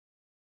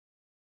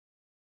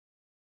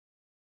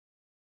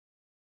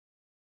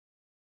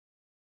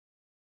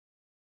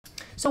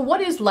So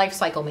what is life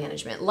cycle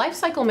management? Life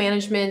cycle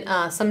management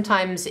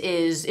sometimes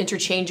is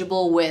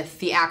interchangeable with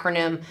the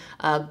acronym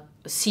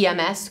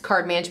CMS,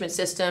 Card Management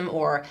System,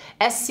 or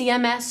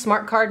SCMS,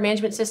 Smart Card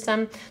Management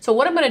System. So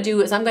what I'm going to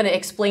do is I'm going to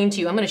explain to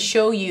you, I'm going to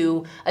show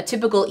you a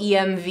typical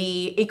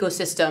EMV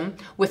ecosystem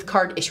with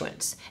card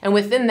issuance. And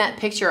within that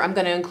picture, I'm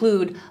going to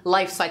include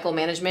life cycle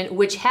management,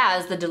 which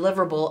has the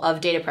deliverable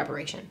of data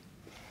preparation.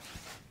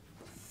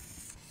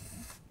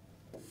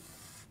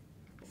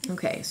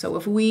 Okay, so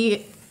if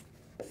we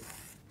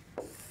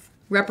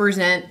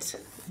represent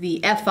the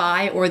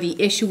FI, or the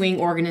issuing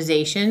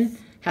organization,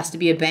 has to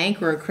be a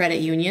bank or a credit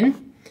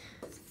union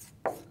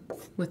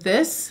with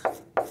this.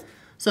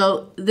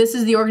 So this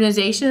is the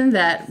organization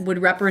that would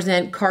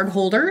represent card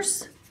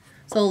holders.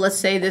 So let's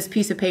say this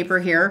piece of paper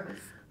here,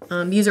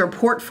 these are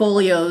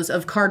portfolios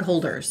of card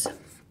holders.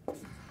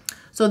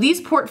 So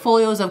these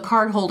portfolios of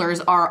card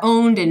holders are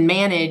owned and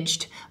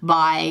managed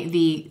by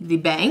the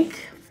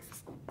bank,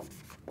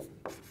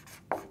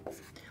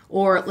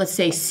 or let's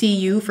say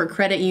CU for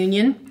credit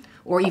union,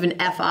 or even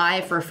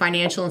FI for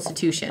financial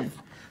institution.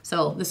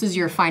 So this is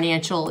your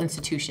financial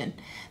institution.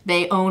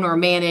 They own or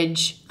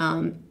manage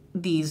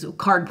these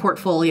card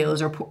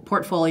portfolios or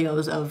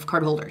portfolios of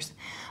card holders.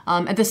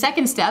 At the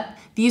second step,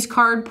 these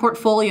card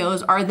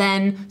portfolios are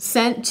then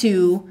sent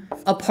to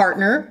a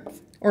partner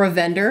or a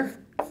vendor .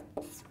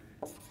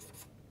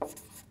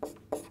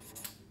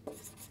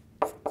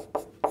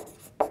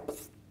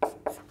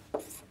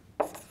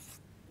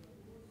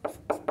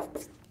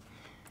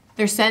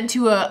 They're sent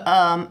to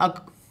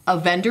a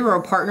vendor or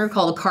a partner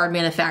called a card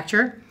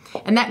manufacturer.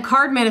 And that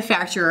card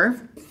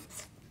manufacturer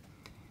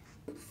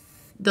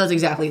does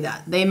exactly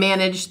that. They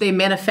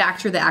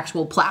manufacture the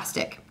actual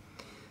plastic.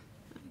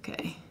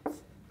 Okay.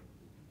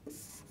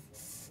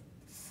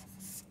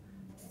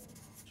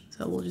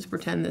 So we'll just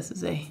pretend this is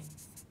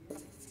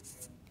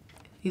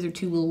these are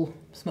two little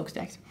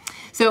smokestacks.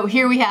 So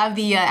here we have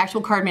the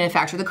actual card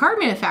manufacturer. The card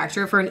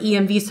manufacturer for an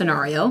EMV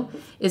scenario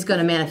is going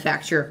to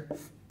manufacture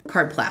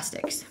card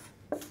plastics.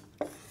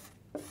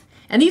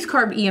 And these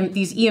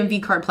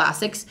EMV card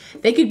plastics,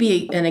 they could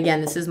be, and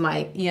again, this is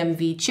my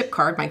EMV chip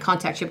card, my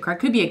contact chip card,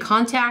 could be a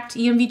contact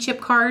EMV chip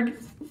card,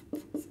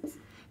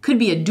 could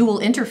be a dual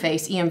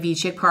interface EMV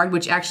chip card,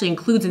 which actually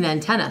includes an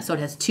antenna. So it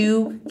has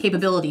two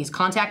capabilities,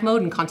 contact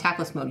mode and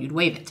contactless mode. You'd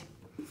wave it.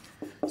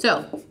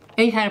 So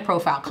any kind of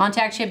profile,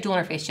 contact chip, dual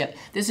interface chip.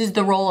 This is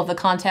the role of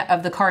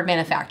the card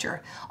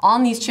manufacturer.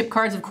 On these chip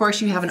cards, of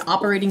course, you have an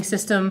operating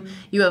system,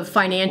 you have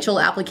financial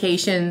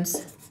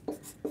applications,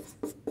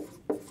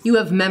 you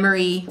have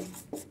memory,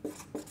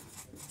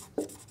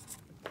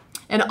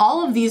 and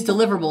all of these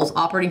deliverables,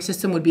 operating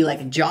system would be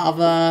like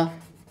Java,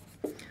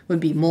 would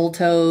be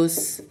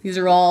Multos. These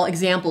are all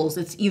examples.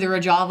 It's either a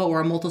Java or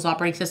a Multos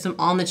operating system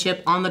on the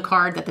chip, on the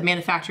card that the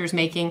manufacturer is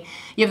making.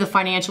 You have the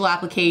financial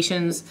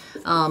applications,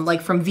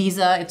 like from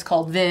Visa, it's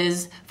called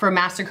Viz. For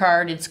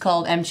MasterCard, it's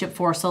called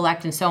M-Chip4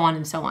 Select, and so on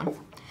and so on.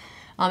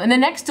 And the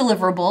next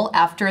deliverable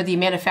after the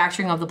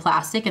manufacturing of the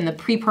plastic and the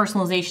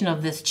pre-personalization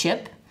of this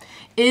chip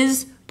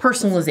is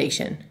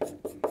personalization.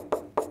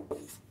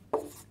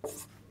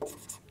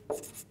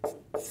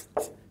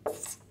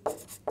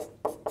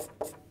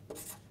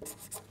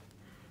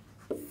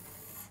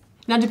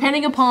 Now,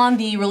 depending upon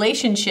the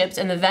relationships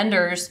and the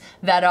vendors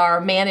that are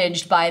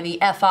managed by the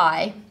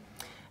FI,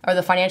 or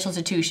the financial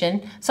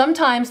institution,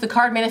 sometimes the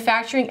card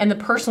manufacturing and the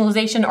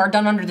personalization are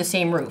done under the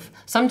same roof.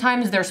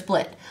 Sometimes they're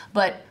split,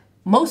 but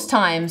most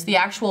times the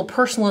actual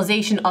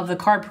personalization of the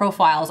card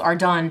profiles are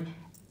done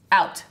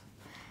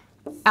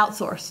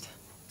outsourced.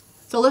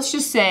 So let's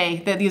just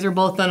say that these are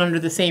both done under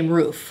the same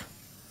roof.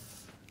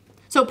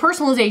 So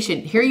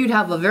personalization, here you'd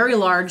have a very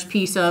large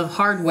piece of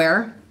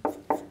hardware,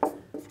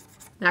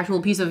 an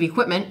actual piece of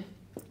equipment.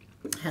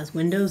 It has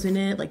windows in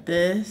it like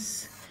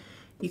this.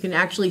 You can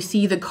actually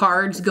see the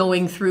cards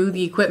going through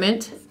the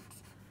equipment.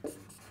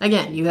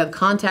 Again, you have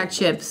contact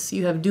chips,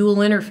 you have dual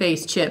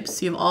interface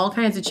chips, you have all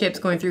kinds of chips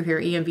going through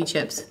here, EMV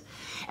chips.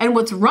 And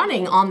what's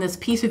running on this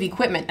piece of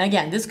equipment,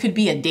 again, this could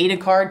be a data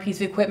card piece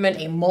of equipment,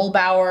 a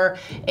Mullbauer,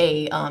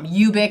 a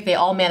Ubic, they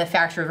all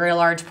manufacture very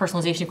large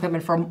personalization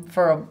equipment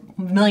for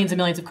millions and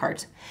millions of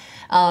cards.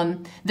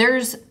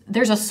 There's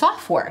a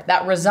software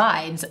that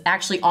resides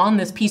actually on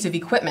this piece of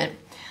equipment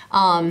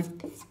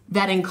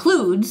that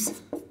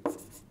includes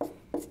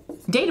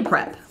data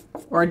prep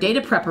or data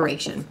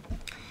preparation.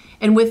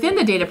 And within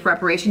the data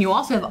preparation, you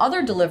also have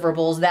other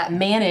deliverables that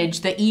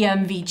manage the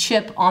EMV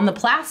chip on the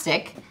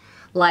plastic,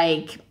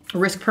 like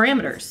risk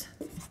parameters.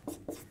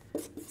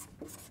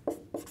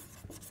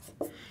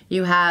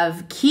 You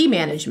have key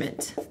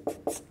management.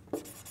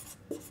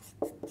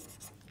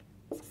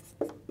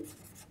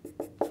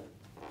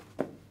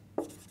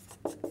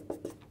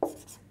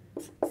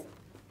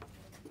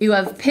 You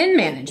have pin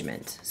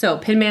management. So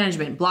pin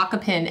management, block a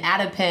pin, add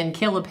a pin,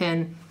 kill a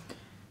pin.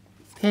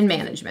 Pin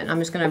management. I'm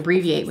just going to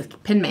abbreviate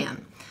with pin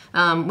man.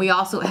 We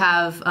also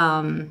have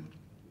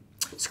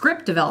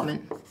script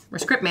development or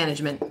script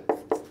management.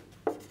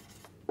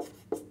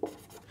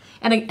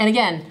 And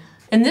again,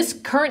 In this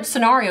current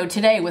scenario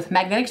today with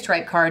magnetic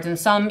stripe cards and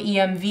some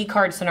EMV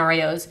card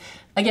scenarios,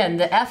 again,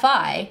 the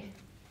FI,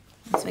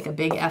 let's make a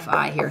big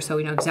FI here so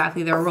we know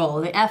exactly their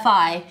role. The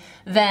FI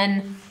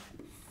then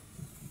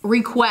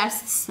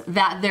requests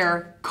that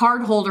their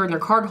card holder and their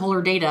card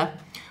holder data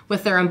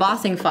with their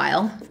embossing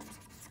file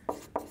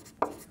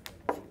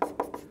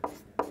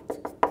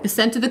is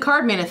sent to the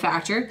card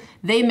manufacturer.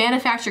 They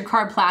manufacture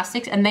card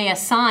plastics and they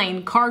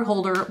assign card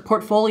holder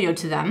portfolio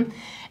to them.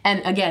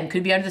 And again,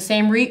 could be under the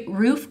same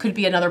roof, could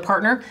be another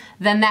partner.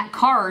 Then that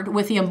card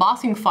with the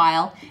embossing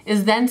file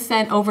is then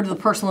sent over to the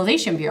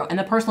Personalization Bureau. And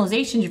the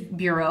Personalization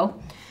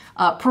Bureau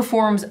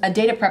performs a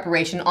data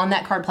preparation on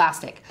that card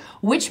plastic,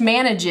 which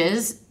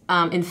manages,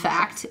 in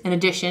fact, in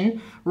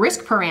addition,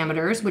 risk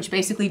parameters, which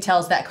basically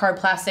tells that card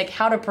plastic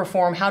how to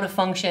perform, how to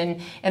function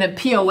in a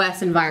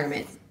POS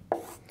environment.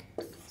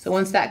 So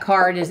once that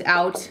card is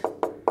out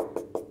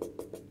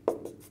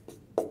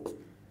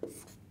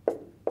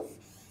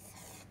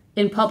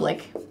in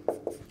public,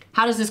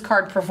 how does this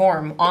card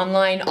perform?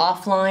 Online,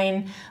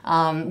 offline,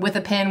 with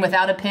a pin,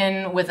 without a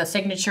pin, with a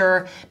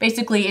signature?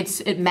 Basically,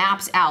 it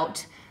maps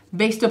out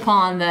based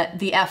upon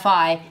the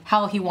FI,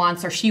 how he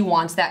wants or she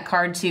wants that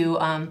card to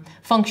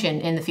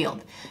function in the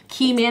field.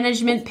 Key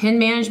management, pin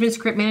management,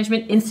 script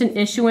management, instant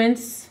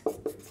issuance.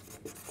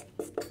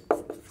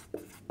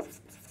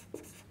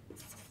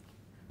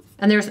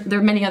 And there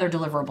are many other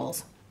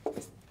deliverables.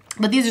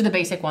 But these are the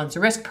basic ones.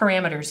 Risk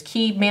parameters,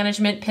 key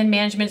management, pin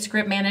management,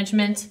 script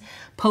management,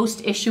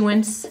 post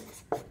issuance.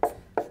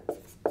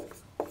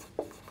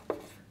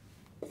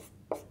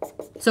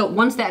 So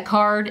once that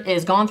card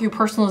is gone through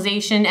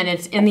personalization and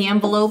it's in the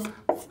envelope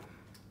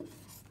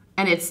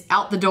and it's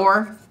out the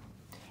door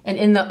and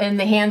in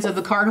the hands of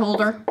the card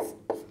holder,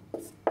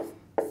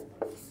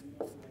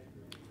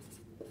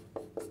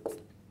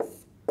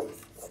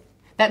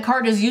 that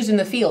card is used in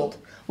the field.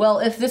 Well,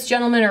 if this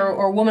gentleman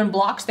or woman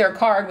blocks their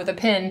card with a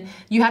pin,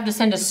 you have to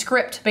send a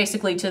script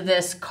basically to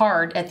this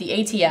card at the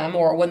ATM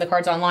or when the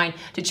card's online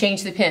to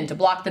change the pin, to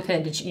block the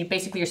pin.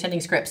 Basically, you're sending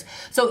scripts.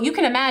 So you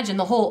can imagine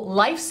the whole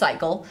life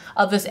cycle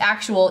of this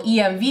actual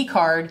EMV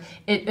card.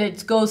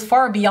 It goes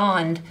far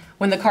beyond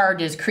when the card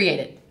is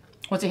created,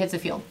 once it hits the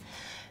field.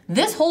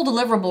 This whole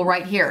deliverable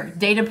right here,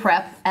 data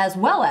prep as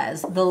well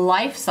as the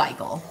life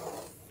cycle,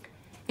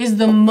 is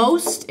the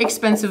most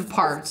expensive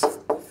part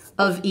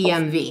of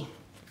EMV.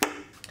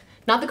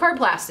 Not the card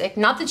plastic,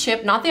 not the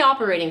chip, not the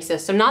operating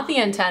system, not the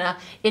antenna,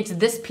 it's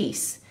this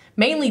piece.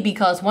 Mainly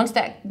because once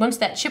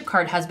that chip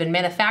card has been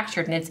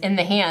manufactured and it's in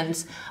the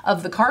hands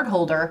of the card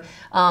holder,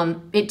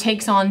 it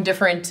takes on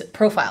different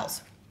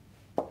profiles.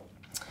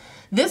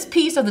 This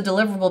piece of the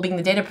deliverable being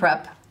the data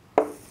prep,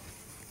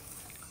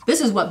 this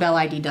is what Bell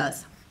ID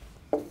does.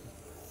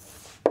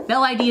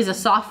 Bell ID is a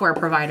software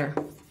provider.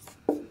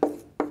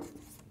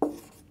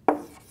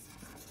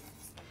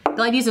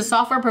 Bell ID is a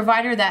software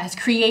provider that has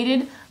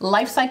created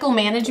lifecycle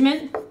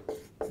management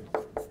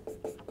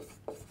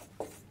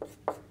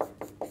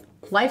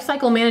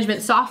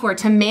software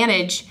to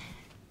manage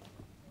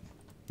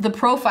the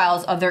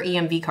profiles of their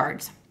EMV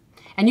cards.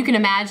 And you can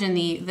imagine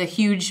the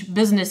huge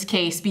business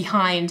case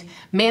behind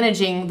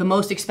managing the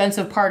most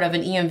expensive part of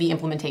an EMV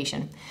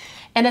implementation.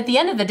 And at the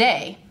end of the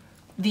day,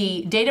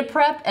 the data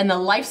prep and the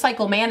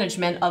lifecycle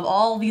management of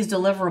all these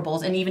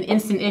deliverables and even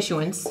instant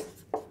issuance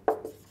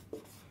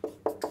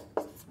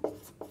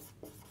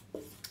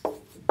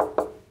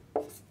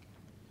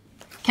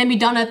can be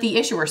done at the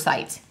issuer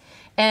site.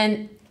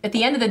 And at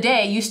the end of the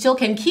day, you still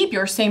can keep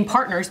your same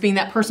partners, being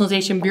that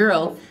Personalization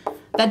Bureau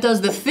that does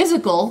the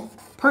physical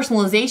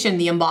personalization,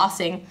 the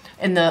embossing,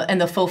 and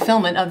the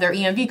fulfillment of their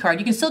EMV card.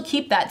 You can still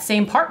keep that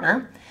same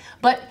partner,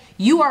 but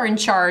you are in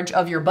charge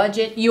of your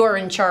budget, you are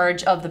in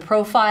charge of the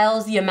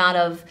profiles, the amount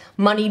of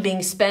money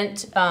being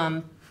spent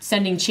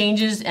sending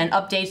changes and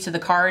updates to the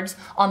cards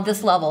on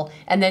this level,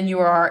 and then you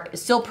are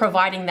still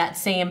providing that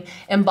same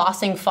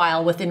embossing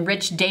file with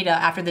enriched data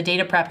after the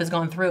data prep has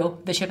gone through,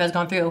 the chip has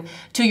gone through,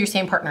 to your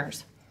same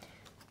partners.